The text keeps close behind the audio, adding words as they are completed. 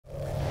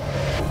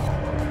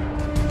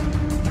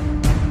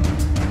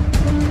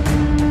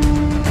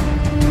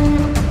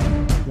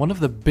One of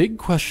the big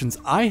questions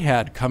I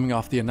had coming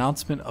off the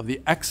announcement of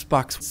the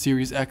Xbox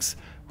Series X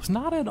was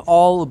not at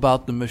all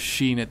about the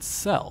machine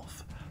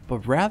itself,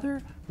 but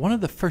rather one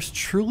of the first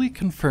truly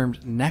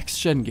confirmed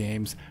next-gen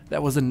games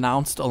that was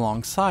announced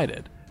alongside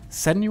it,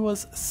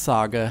 Senua's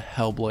Saga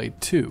Hellblade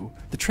 2.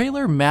 The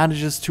trailer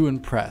manages to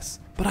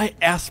impress, but I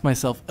asked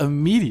myself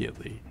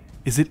immediately,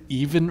 is it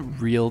even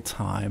real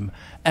time?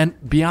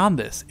 And beyond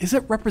this, is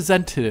it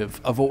representative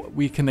of what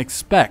we can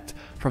expect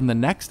from the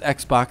next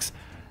Xbox,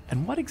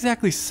 and what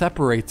exactly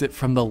separates it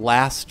from the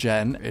last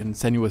gen in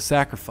Senua's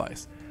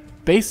Sacrifice?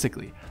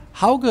 Basically,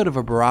 how good of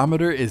a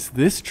barometer is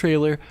this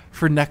trailer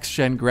for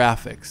next-gen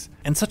graphics?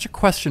 And such a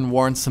question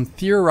warrants some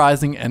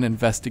theorizing and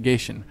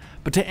investigation.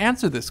 But to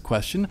answer this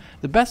question,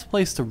 the best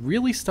place to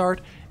really start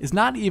is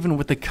not even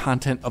with the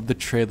content of the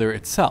trailer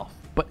itself,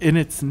 but in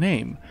its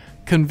name.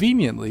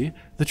 Conveniently,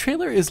 the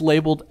trailer is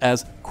labeled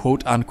as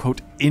quote-unquote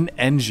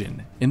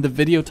in-engine in the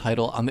video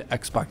title on the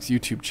Xbox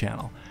YouTube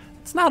channel.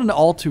 It's not an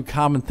all too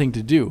common thing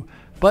to do,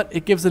 but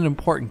it gives an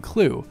important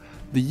clue.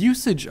 The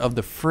usage of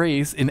the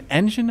phrase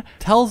in-engine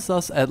tells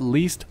us at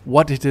least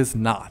what it is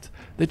not.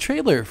 The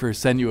trailer for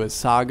Senua's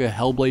Saga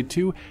Hellblade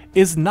 2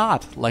 is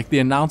not like the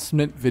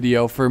announcement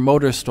video for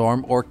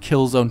MotorStorm or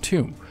Killzone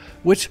 2,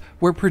 which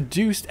were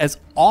produced as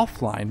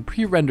offline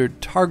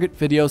pre-rendered target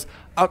videos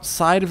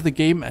outside of the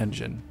game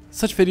engine.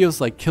 Such videos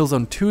like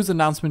Killzone 2's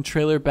announcement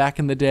trailer back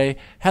in the day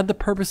had the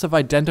purpose of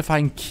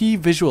identifying key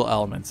visual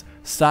elements,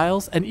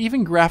 styles, and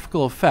even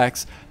graphical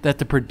effects that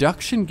the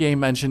production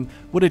game engine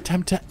would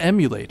attempt to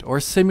emulate or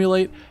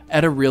simulate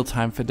at a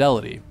real-time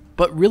fidelity.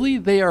 But really,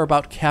 they are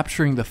about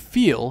capturing the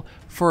feel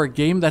for a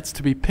game that's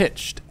to be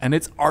pitched and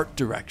its art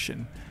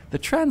direction. The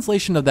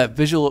translation of that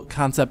visual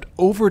concept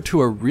over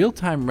to a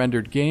real-time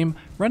rendered game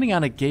running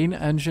on a game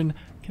engine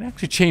can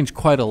actually change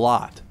quite a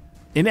lot.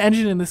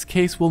 In-engine in this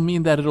case will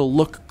mean that it'll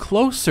look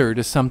closer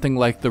to something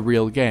like the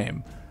real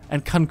game,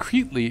 and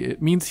concretely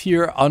it means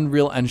here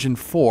Unreal Engine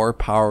 4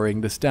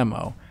 powering this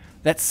demo.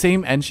 That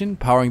same engine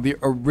powering the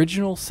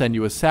original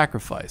Senua's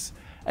Sacrifice,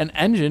 an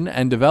engine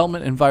and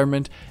development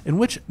environment in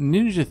which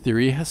Ninja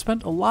Theory has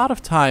spent a lot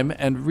of time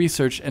and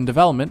research and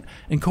development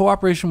in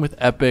cooperation with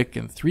Epic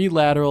and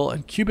 3Lateral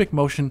and Cubic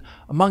Motion,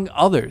 among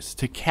others,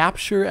 to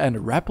capture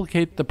and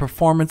replicate the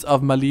performance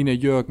of Malina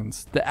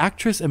Jürgens, the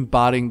actress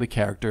embodying the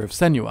character of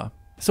Senua.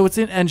 So it's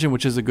in-engine,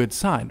 which is a good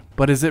sign,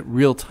 but is it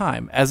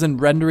real-time, as in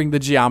rendering the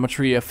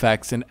geometry,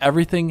 effects, and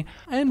everything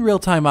in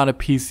real-time on a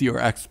PC or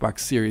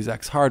Xbox Series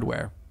X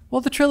hardware? Well,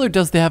 the trailer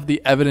does have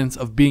the evidence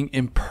of being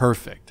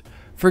imperfect.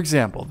 For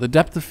example, the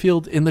depth of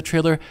field in the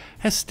trailer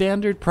has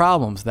standard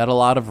problems that a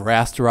lot of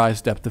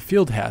rasterized depth of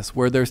field has,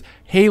 where there's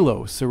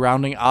halos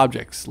surrounding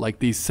objects like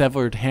these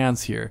severed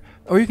hands here,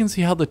 or you can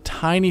see how the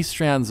tiny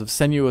strands of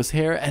Senua's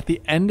hair at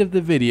the end of the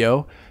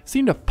video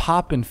seem to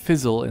pop and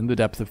fizzle in the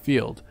depth of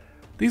field.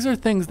 These are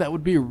things that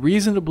would be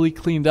reasonably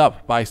cleaned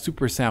up by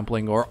super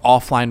sampling or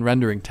offline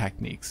rendering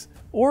techniques,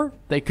 or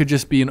they could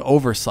just be an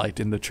oversight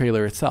in the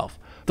trailer itself.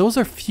 Those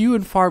are few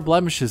and far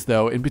blemishes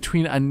though in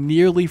between a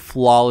nearly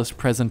flawless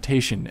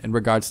presentation in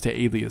regards to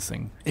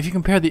aliasing. If you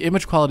compare the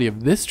image quality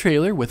of this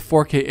trailer with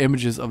 4K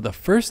images of the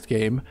first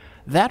game,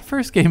 that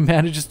first game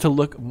manages to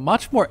look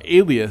much more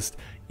aliased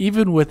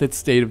even with its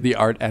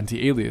state-of-the-art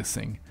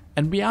anti-aliasing.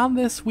 And beyond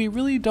this, we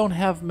really don't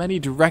have many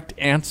direct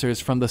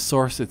answers from the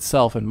source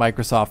itself in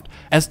Microsoft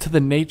as to the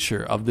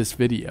nature of this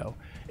video.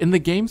 In the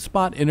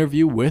GameSpot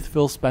interview with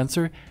Phil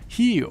Spencer,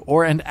 he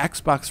or an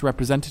Xbox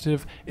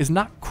representative is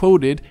not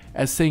quoted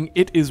as saying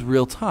it is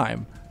real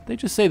time. They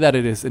just say that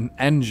it is an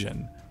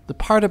engine. The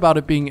part about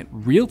it being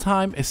real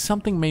time is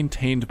something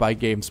maintained by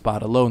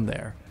GameSpot alone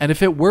there. And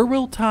if it were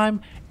real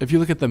time, if you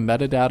look at the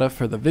metadata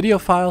for the video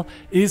file,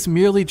 it is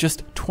merely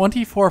just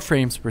 24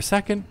 frames per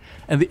second,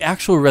 and the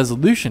actual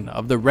resolution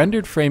of the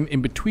rendered frame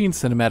in between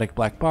cinematic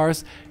black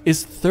bars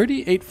is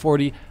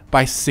 3840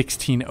 by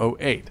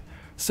 1608.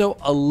 So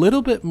a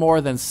little bit more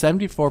than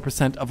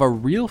 74% of a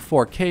real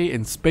 4K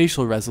in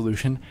spatial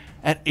resolution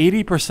at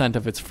 80%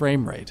 of its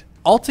frame rate.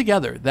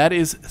 Altogether, that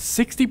is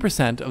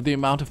 60% of the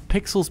amount of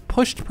pixels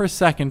pushed per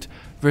second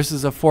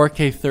versus a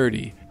 4K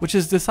 30, which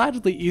is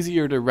decidedly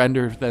easier to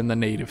render than the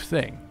native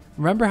thing.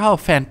 Remember how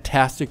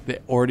fantastic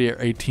the Order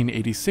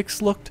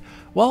 1886 looked?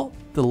 Well,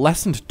 the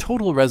lessened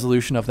total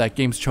resolution of that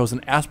game's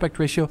chosen aspect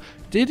ratio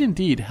did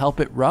indeed help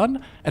it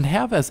run and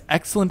have as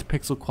excellent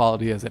pixel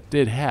quality as it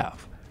did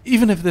have.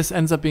 Even if this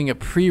ends up being a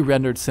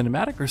pre-rendered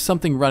cinematic or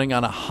something running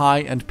on a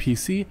high-end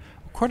PC,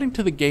 according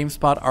to the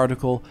GameSpot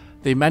article,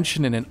 they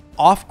mention in an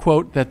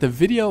off-quote that the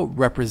video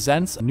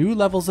represents new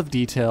levels of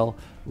detail,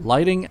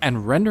 lighting,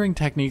 and rendering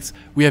techniques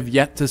we have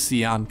yet to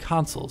see on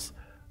consoles.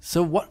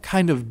 So what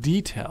kind of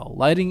detail,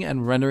 lighting,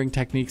 and rendering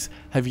techniques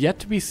have yet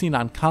to be seen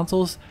on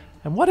consoles,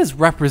 and what is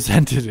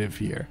representative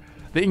here?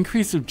 The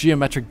increase of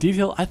geometric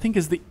detail I think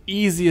is the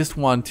easiest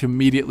one to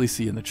immediately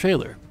see in the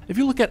trailer. If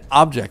you look at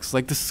objects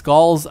like the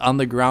skulls on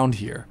the ground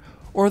here,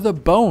 or the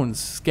bones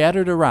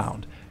scattered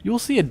around, you will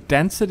see a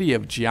density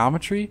of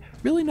geometry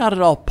really not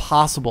at all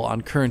possible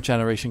on current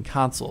generation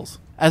consoles.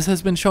 as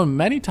has been shown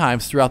many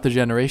times throughout the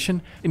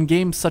generation in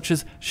games such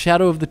as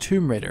Shadow of the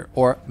Tomb Raider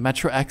or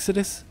Metro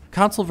Exodus.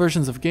 Console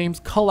versions of games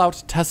cull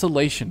out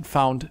tessellation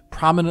found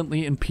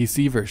prominently in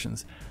PC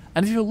versions.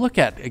 And if you look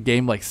at a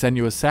game like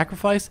Senua's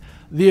Sacrifice,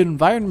 the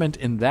environment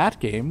in that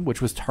game,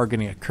 which was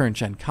targeting a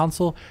current-gen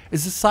console,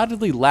 is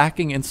decidedly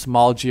lacking in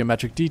small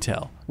geometric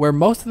detail, where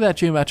most of that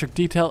geometric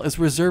detail is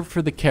reserved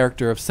for the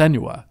character of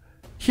Senua.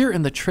 Here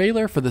in the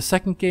trailer for the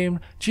second game,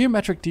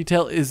 geometric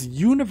detail is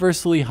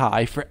universally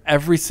high for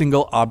every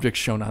single object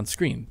shown on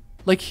screen.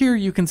 Like here,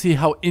 you can see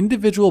how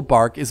individual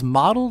bark is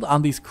modeled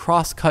on these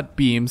cross-cut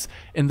beams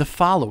in the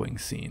following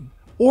scene.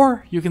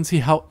 Or you can see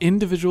how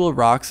individual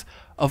rocks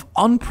of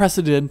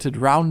unprecedented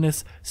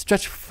roundness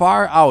stretch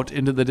far out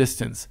into the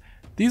distance.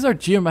 These are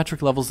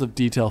geometric levels of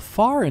detail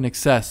far in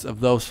excess of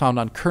those found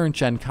on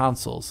current-gen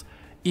consoles,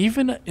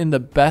 even in the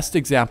best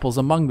examples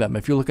among them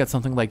if you look at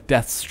something like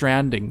Death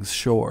Stranding's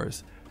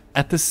shores.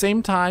 At the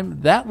same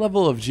time, that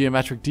level of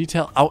geometric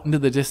detail out into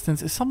the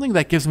distance is something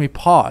that gives me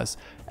pause,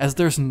 as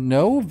there's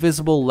no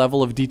visible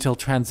level of detail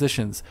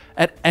transitions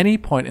at any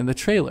point in the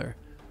trailer.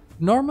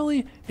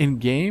 Normally,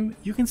 in-game,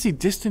 you can see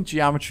distant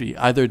geometry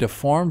either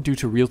deform due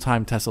to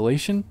real-time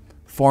tessellation,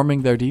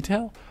 forming their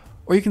detail,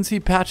 or you can see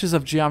patches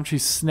of geometry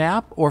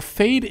snap or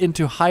fade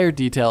into higher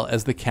detail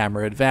as the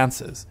camera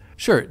advances.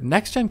 Sure,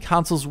 next-gen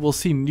consoles will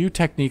see new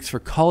techniques for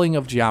culling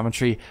of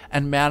geometry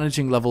and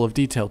managing level of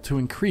detail to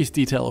increase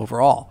detail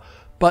overall,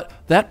 but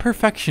that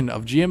perfection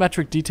of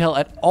geometric detail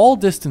at all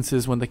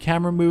distances when the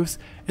camera moves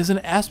is an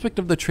aspect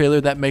of the trailer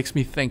that makes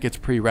me think it's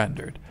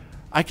pre-rendered.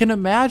 I can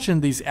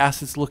imagine these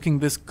assets looking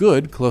this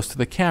good close to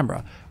the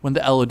camera when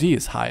the LOD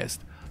is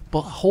highest,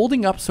 but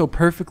holding up so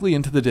perfectly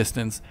into the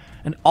distance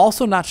and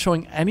also not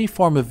showing any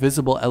form of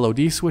visible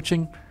LOD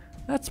switching,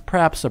 that's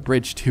perhaps a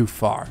bridge too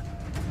far.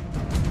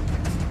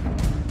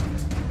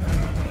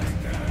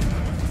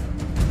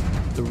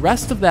 The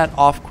rest of that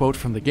off quote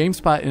from the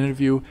GameSpot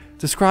interview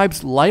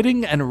describes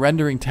lighting and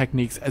rendering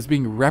techniques as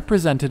being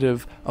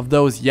representative of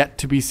those yet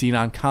to be seen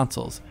on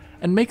consoles,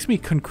 and makes me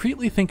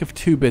concretely think of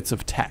two bits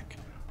of tech.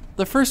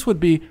 The first would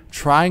be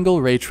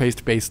triangle ray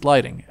traced based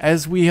lighting,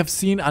 as we have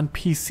seen on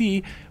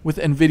PC with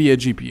NVIDIA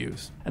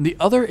GPUs, and the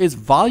other is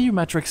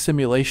volumetric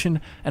simulation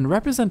and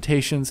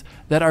representations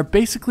that are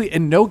basically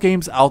in no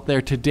games out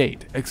there to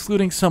date,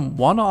 excluding some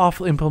one-off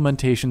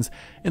implementations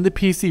in the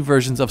PC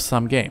versions of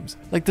some games,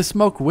 like the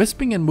smoke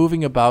wisping and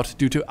moving about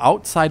due to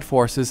outside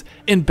forces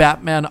in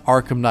Batman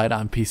Arkham Knight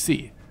on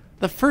PC.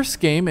 The first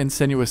game in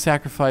Senua's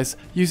Sacrifice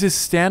uses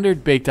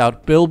standard baked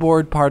out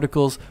billboard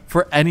particles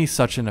for any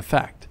such an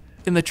effect.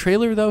 In the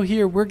trailer though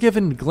here, we're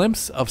given a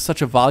glimpse of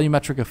such a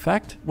volumetric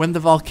effect when the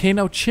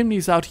volcano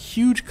chimneys out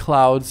huge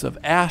clouds of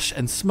ash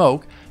and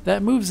smoke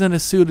that moves in a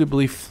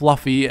suitably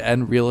fluffy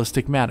and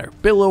realistic manner,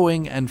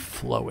 billowing and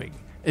flowing.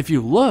 If you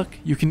look,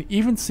 you can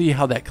even see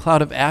how that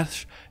cloud of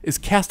ash is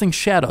casting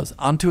shadows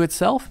onto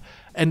itself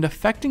and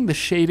affecting the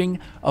shading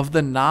of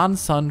the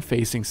non-sun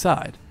facing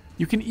side.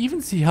 You can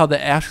even see how the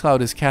ash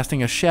cloud is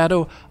casting a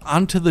shadow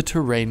onto the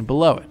terrain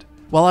below it.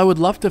 While I would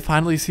love to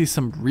finally see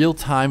some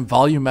real-time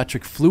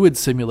volumetric fluid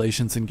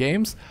simulations in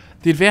games,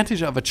 the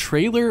advantage of a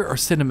trailer or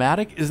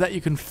cinematic is that you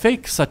can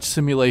fake such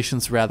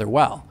simulations rather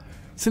well.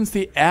 Since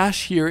the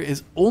ash here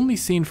is only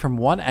seen from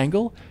one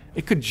angle,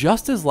 it could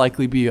just as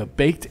likely be a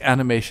baked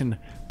animation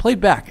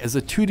played back as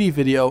a 2D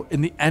video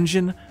in the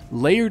engine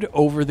layered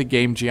over the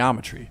game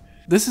geometry.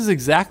 This is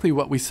exactly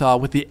what we saw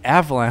with the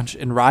avalanche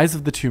in Rise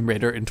of the Tomb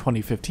Raider in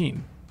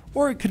 2015.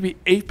 Or it could be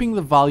aping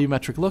the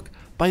volumetric look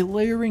by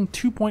layering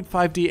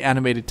 2.5D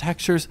animated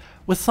textures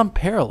with some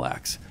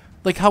parallax,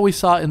 like how we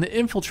saw in the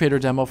Infiltrator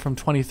demo from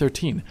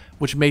 2013,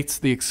 which makes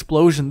the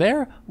explosion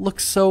there look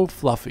so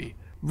fluffy.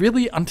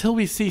 Really, until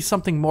we see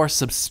something more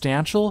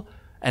substantial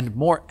and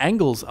more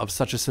angles of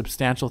such a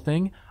substantial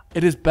thing,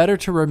 it is better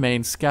to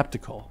remain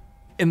skeptical.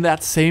 In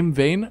that same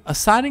vein,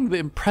 assigning the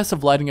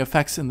impressive lighting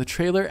effects in the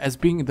trailer as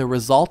being the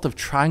result of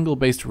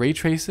triangle-based ray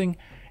tracing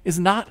is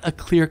not a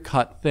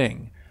clear-cut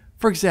thing.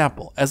 For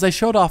example, as I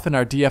showed off in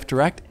our DF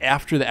Direct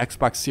after the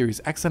Xbox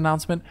Series X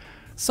announcement,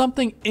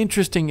 something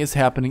interesting is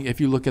happening if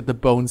you look at the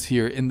bones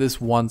here in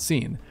this one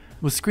scene.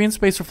 With screen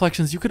space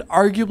reflections, you could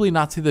arguably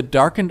not see the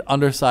darkened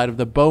underside of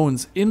the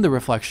bones in the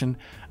reflection,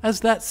 as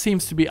that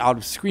seems to be out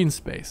of screen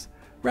space.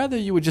 Rather,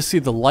 you would just see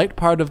the light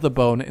part of the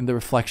bone in the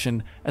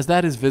reflection, as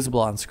that is visible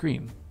on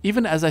screen.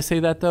 Even as I say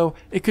that though,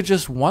 it could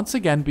just once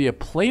again be a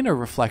planar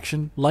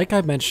reflection like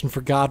I mentioned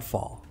for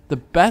Godfall. The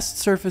best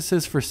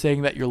surfaces for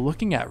saying that you're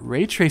looking at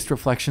ray-traced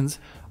reflections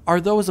are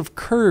those of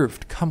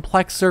curved,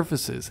 complex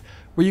surfaces,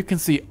 where you can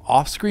see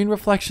off-screen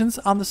reflections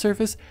on the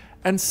surface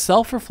and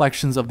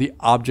self-reflections of the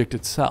object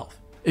itself.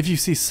 If you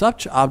see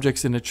such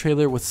objects in a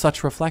trailer with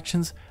such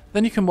reflections,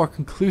 then you can more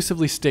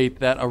conclusively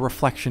state that a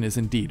reflection is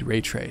indeed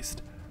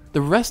ray-traced.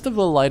 The rest of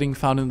the lighting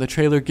found in the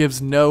trailer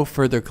gives no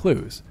further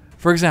clues.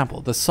 For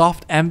example, the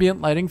soft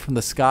ambient lighting from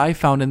the sky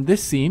found in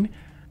this scene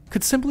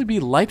could simply be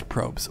light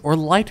probes or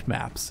light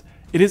maps.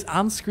 It is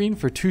on screen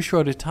for too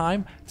short a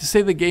time to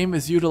say the game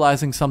is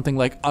utilizing something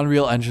like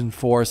Unreal Engine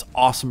 4's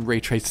awesome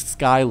ray-traced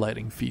sky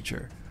lighting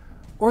feature.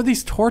 or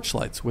these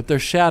torchlights with their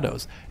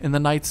shadows in the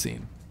night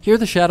scene. Here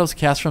the shadows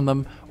cast from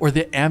them, or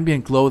the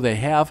ambient glow they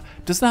have,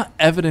 does not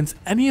evidence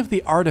any of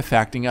the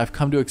artifacting I've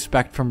come to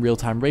expect from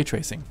real-time ray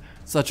tracing,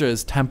 such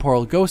as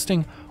temporal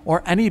ghosting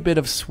or any bit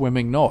of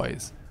swimming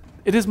noise.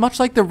 It is much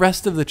like the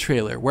rest of the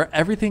trailer, where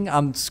everything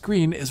on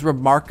screen is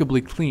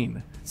remarkably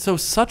clean. So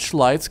such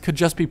lights could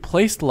just be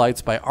placed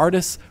lights by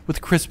artists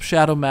with crisp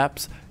shadow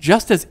maps,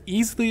 just as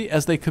easily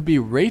as they could be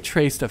ray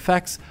traced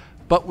effects,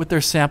 but with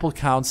their sample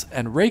counts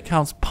and ray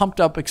counts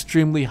pumped up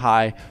extremely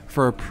high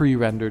for a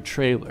pre-rendered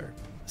trailer.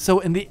 So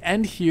in the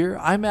end here,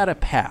 I'm at a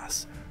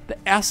pass. The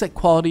asset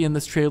quality in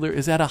this trailer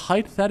is at a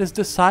height that is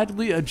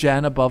decidedly a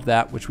gen above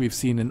that which we've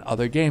seen in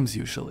other games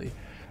usually,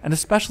 and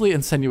especially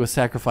in Senua's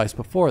Sacrifice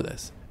before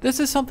this. This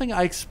is something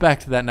I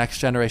expect that next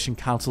generation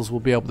consoles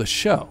will be able to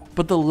show,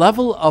 but the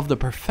level of the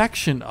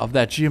perfection of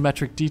that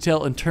geometric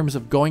detail in terms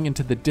of going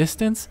into the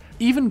distance,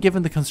 even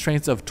given the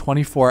constraints of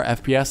 24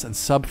 FPS and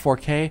sub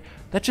 4K,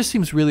 that just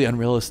seems really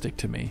unrealistic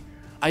to me.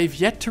 I have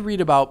yet to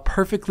read about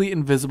perfectly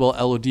invisible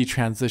LOD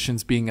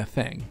transitions being a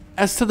thing.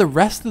 As to the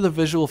rest of the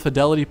visual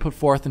fidelity put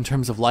forth in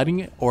terms of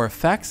lighting or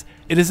effects,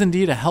 it is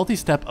indeed a healthy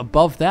step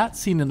above that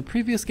seen in the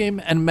previous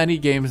game and many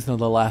games in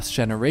the last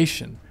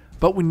generation.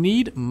 But we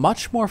need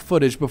much more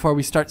footage before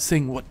we start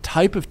seeing what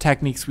type of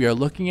techniques we are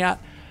looking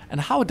at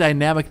and how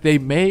dynamic they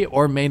may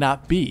or may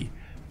not be.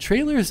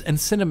 Trailers and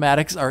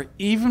cinematics are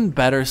even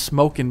better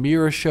smoke and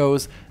mirror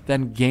shows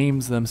than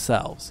games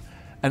themselves.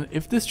 And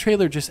if this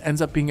trailer just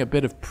ends up being a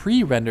bit of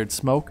pre-rendered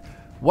smoke,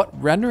 what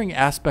rendering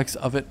aspects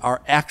of it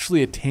are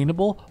actually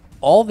attainable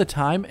all the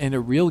time in a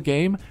real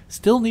game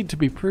still need to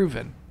be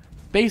proven.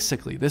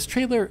 Basically, this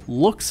trailer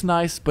looks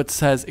nice but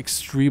says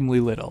extremely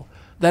little.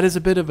 That is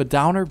a bit of a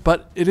downer,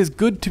 but it is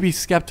good to be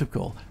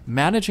skeptical,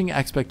 managing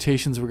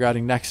expectations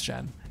regarding next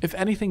gen. If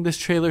anything, this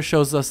trailer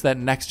shows us that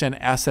next gen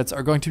assets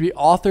are going to be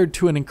authored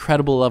to an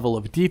incredible level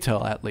of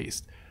detail at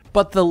least.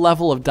 But the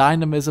level of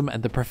dynamism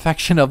and the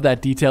perfection of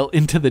that detail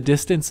into the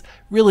distance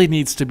really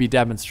needs to be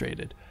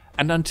demonstrated.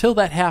 And until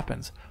that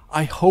happens,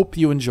 I hope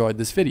you enjoyed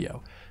this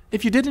video.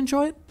 If you did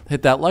enjoy it,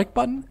 hit that like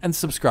button and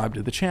subscribe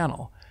to the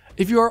channel.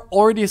 If you are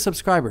already a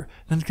subscriber,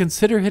 then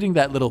consider hitting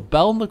that little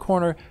bell in the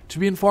corner to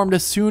be informed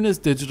as soon as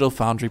Digital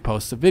Foundry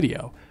posts a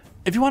video.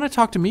 If you want to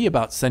talk to me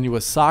about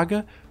Senua's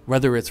Saga,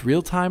 whether it's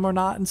real time or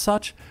not and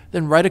such,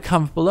 then write a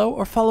comment below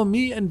or follow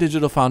me and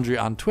Digital Foundry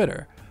on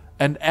Twitter.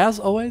 And as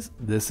always,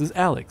 this is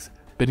Alex,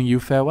 bidding you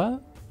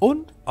farewell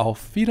und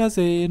auf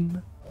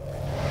Wiedersehen.